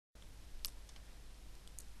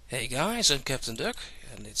Hey guys, I'm Captain Duck,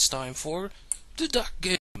 and it's time for the Duck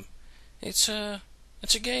Game. It's a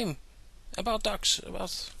game about ducks,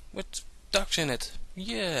 with ducks in it.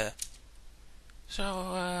 Yeah.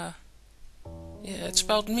 So yeah, it's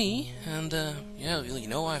about me, and yeah, well, you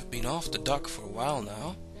know, I've been off the duck for a while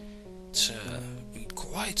now. It's been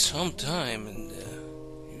quite some time, and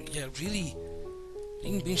yeah, really,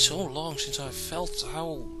 it's been so long since I felt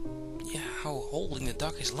how holding the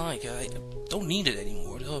duck is like. I don't need it anymore.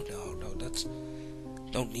 No, that's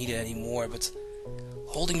don't need it anymore. But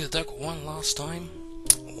holding the duck one last time,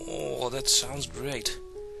 oh, that sounds great.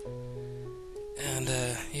 And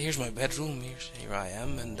here's my bedroom. Here I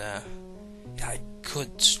am, and I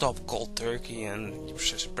could stop cold turkey and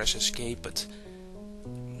press escape, but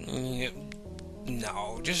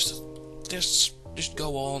no, just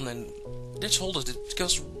go on and let's hold it.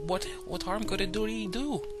 Because what harm could it really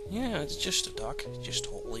do? Yeah, it's just a duck, just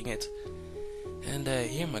holding it. And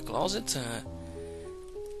here in my closet,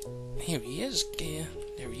 here he is. Yeah,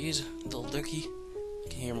 there he is, little ducky. You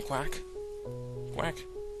can hear him quack, quack,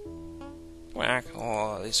 quack.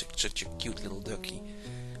 Oh, he's such a cute little ducky.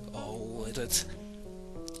 Oh,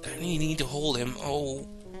 I really need to hold him. Oh,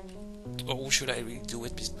 should I really do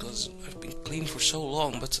it? Because I've been clean for so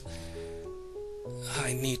long, but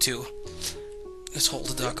I need to. Let's hold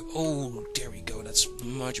the duck. Oh, there we go. That's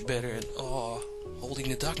much better. And oh, holding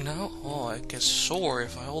the duck now. Oh, I can soar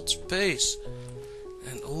if I hold space.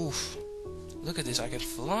 And oof, look at this. I can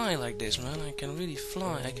fly like this, man. I can really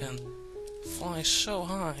fly. I can fly so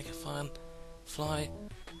high. I can fly.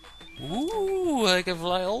 Ooh, I can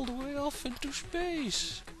fly all the way off into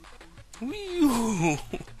space. Wee.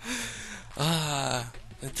 And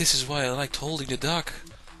this is why I liked holding the duck.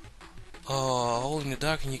 Oh, holding the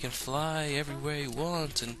duck and you can fly everywhere you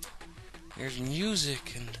want, and there's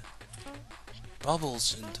music and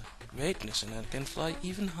bubbles and greatness, and I can fly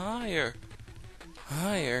even higher.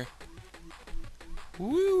 Higher.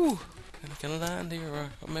 Woo! And I can land here,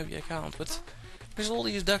 or maybe I can't, but there's all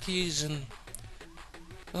these duckies, and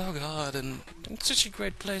oh god, and it's such a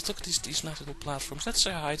great place. Look at these nice little platforms. Let's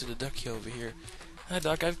say hi to the ducky over here. Hi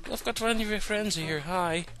duck, I've got one of your friends here.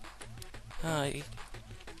 Hi. Hi.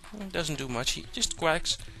 He doesn't do much, he just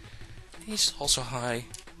quacks. He's also high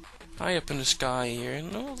up in the sky here.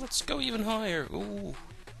 And oh, let's go even higher. Ooh,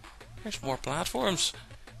 there's more platforms.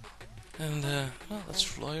 And well, let's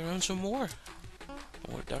fly around some more.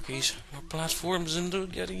 More duckies, more platforms,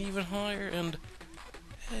 and getting even higher. And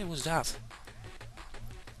hey, what's that?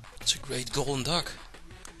 It's a great golden duck.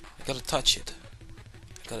 I gotta touch it.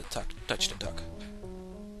 I gotta touch the duck.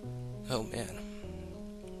 Oh man.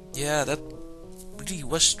 Yeah, that really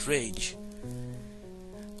was strange.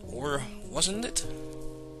 Or wasn't it?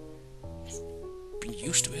 Been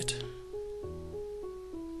used to it.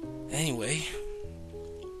 Anyway.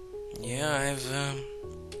 Yeah, I've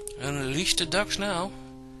unleashed the ducks now.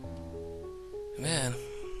 Man,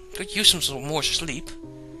 could use some more sleep.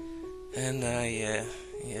 And I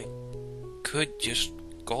could just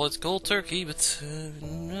call it cold turkey, but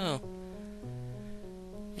no.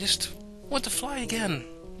 Just want to fly again.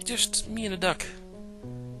 Just me and a duck.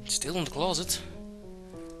 Still in the closet.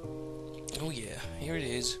 Oh yeah, here it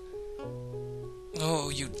is. Oh,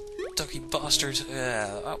 you ducky bastard.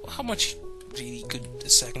 How much really could the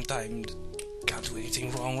second time? Can't do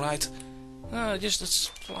anything wrong, right? Just let's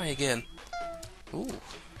fly again. Ooh.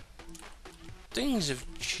 Things have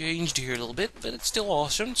changed here a little bit, but it's still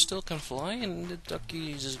awesome. Still can fly, and the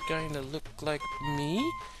duckies kinda look like me.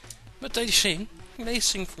 But they sing. They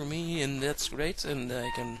sing for me, and that's great. And I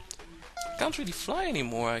can't really fly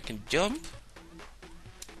anymore. I can jump,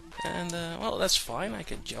 and well, that's fine. I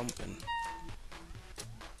can jump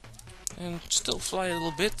and still fly a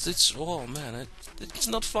little bit. It's oh man, it's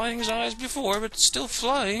not flying as high as before, but it's still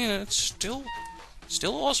flying, and it's still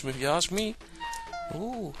awesome if you ask me.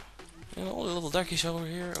 Ooh, and all the little duckies over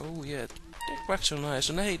here. Oh yeah, they quack so nice.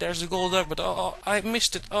 And hey, there's the gold duck, but oh, I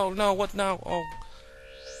missed it. Oh no, what now?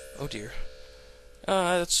 Oh dear.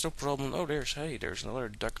 That's no problem. Oh, there's another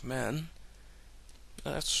duck man.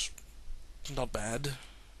 That's not bad.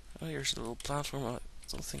 Oh, here's the little platform. I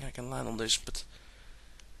don't think I can land on this, but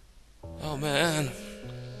oh man,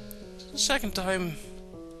 the second time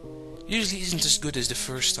usually isn't as good as the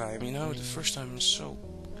first time. You know, the first time is so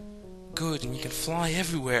good, and you can fly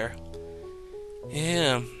everywhere.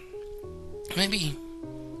 Yeah, maybe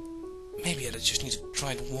I just need to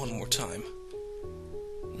try it one more time.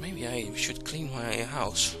 Maybe I should clean my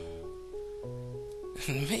house.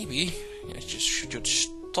 And maybe I just should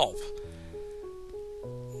stop.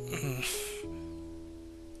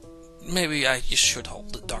 Maybe I just should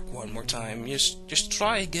hold the duck one more time. Just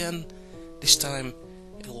try again. This time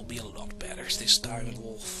it'll be a lot better this time. It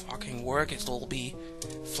will fucking work. It'll be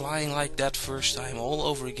flying like that first time all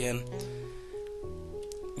over again.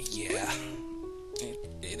 Yeah,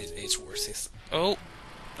 it's worth it. Oh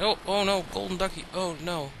no, golden ducky. Oh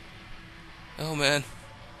no. Oh man.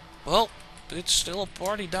 Well, it's still a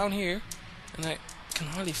party down here, and I can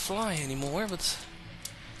hardly fly anymore. But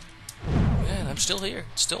man, I'm still here.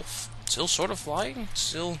 It's still sort of flying. It's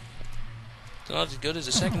still not as good as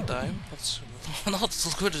the second time. It's not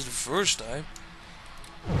as good as the first time.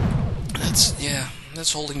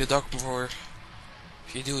 That's holding the duck for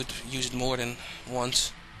if you use it more than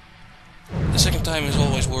once. The second time is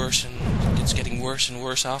always worse, and it's getting worse and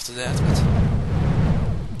worse after that. But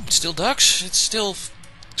it's still ducks. It's still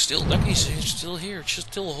duckies. It's still here. It's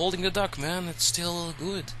still holding the duck, man. It's still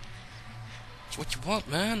good. It's what you want,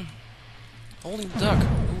 man. Holding the duck. Ooh,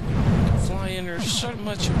 I can fly in. There's so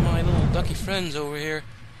much of my little ducky friends over here.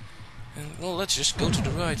 And well, let's just go to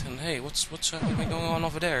the right. And hey, what's going on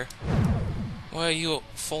over there? Why are you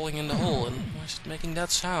falling in the hole? And why is it making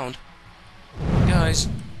that sound? Guys,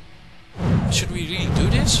 should we really do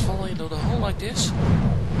this? Fall into the hole like this?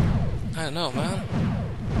 I don't know, man.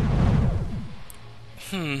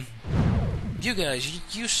 You guys,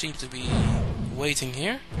 you seem to be waiting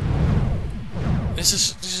here. This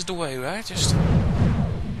is the way, right?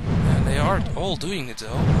 And they are all doing it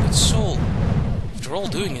though. It's so. If they're all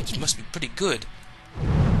doing it, it must be pretty good.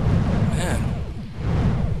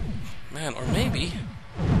 Man, or maybe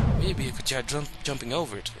I could try jumping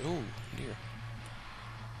over it. Oh dear.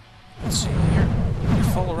 Let's see here. Can you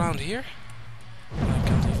fall around here? I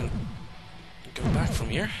can't even go back from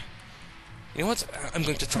here. You know what? I'm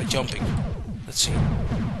going to try jumping. Let's see.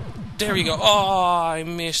 There we go. Oh, I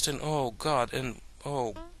missed, and oh god, and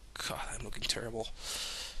oh god, I'm looking terrible.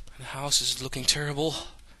 The house is looking terrible.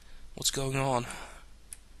 What's going on?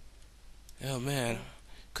 Oh man,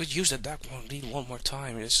 could use that duck one more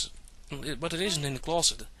time. But it isn't in the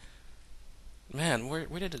closet. Man, where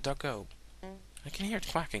did the duck go? I can hear it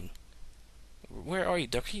quacking. Where are you,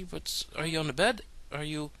 ducky? But are you on the bed? Are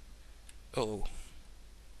you? Oh.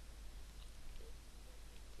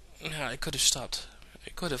 Yeah, I could have stopped.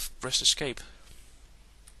 I could have pressed escape.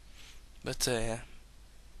 But I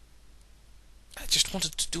just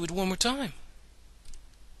wanted to do it one more time.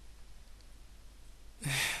 I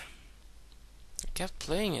kept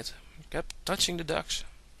playing it. I kept touching the ducks.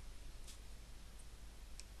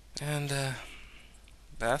 And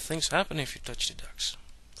bad things happen if you touch the ducks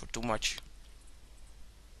for too much.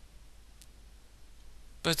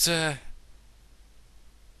 But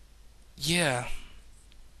yeah,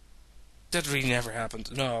 that really never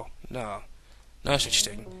happened. No such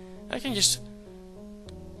thing. I can just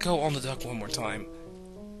go on the duck one more time.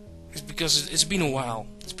 It's because it's been a while.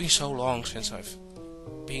 It's been so long since I've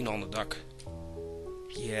been on the duck.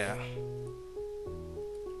 Yeah.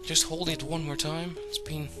 Just holding it one more time. It's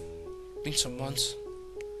been some months.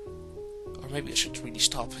 Or maybe I should really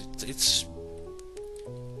stop. It's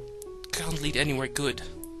can't lead anywhere good.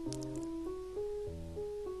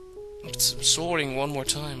 It's soaring one more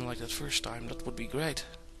time like that first time. That would be great.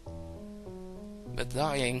 But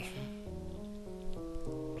dying,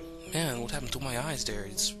 man, what happened to my eyes there?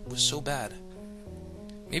 It was so bad.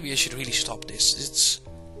 Maybe I should really stop this.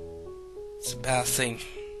 It's a bad thing.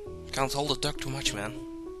 Can't hold the duck too much, man.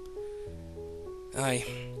 I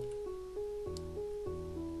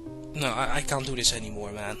can't do this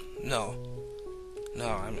anymore, man. No,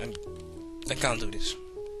 I can't do this.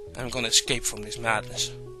 I'm gonna escape from this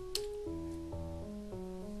madness.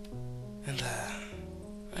 And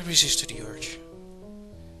I resisted the urge.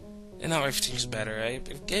 And now everything's better. I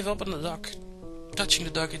gave up on the duck. Touching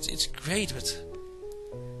the duck, it's great, but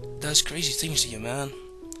it does crazy things to you, man.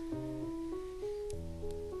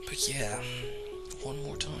 But yeah, one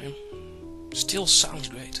more time. Still sounds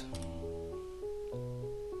great.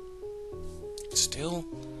 It still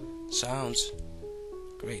sounds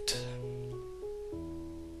great.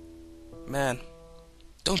 Man,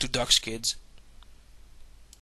 don't do ducks, kids.